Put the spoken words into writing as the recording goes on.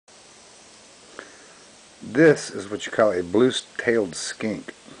This is what you call a blue-tailed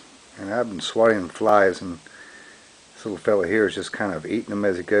skink. And I've been swatting flies, and this little fella here is just kind of eating them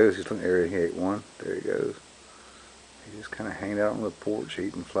as he goes. He's looking there, he ate one. There he goes. He's just kind of hanging out on the porch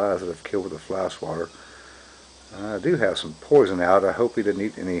eating flies that I've killed with a fly swatter. I do have some poison out. I hope he didn't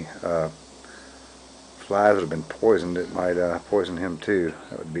eat any flies that have been poisoned. It might poison him too.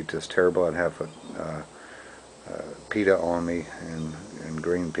 That would be just terrible. I'd have PETA on me and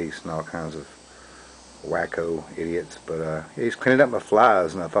Greenpeace and all kinds of wacko idiots. But he's cleaning up my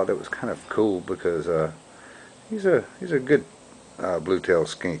flies, and I thought that was kind of cool because he's a good blue-tailed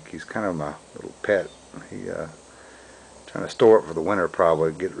skink. He's kind of my little pet. He trying to store it for the winter,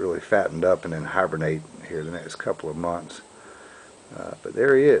 probably get really fattened up and then hibernate here the next couple of months. But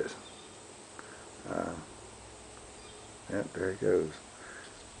there he is. Yep, there he goes.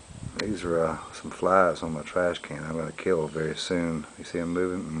 These are some flies on my trash can I'm going to kill very soon. You see them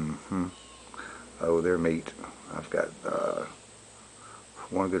moving? Oh, they're meat. I've got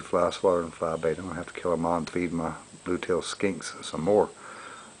one good fly swatter and fly bait. I'm going to have to kill them all and feed my blue-tailed skinks some more.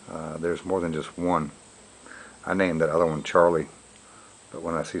 There's more than just one. I named that other one Charlie, but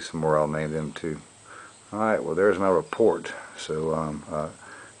when I see some more I'll name them too. Alright, well there's my report. So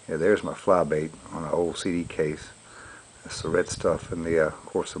yeah, there's my fly bait on an old CD case. That's the red stuff, and of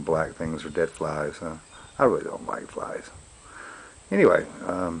course the black things are dead flies. I really don't like flies. Anyway,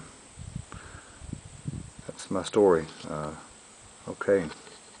 that's my story. Okay,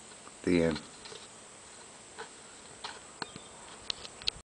 the end.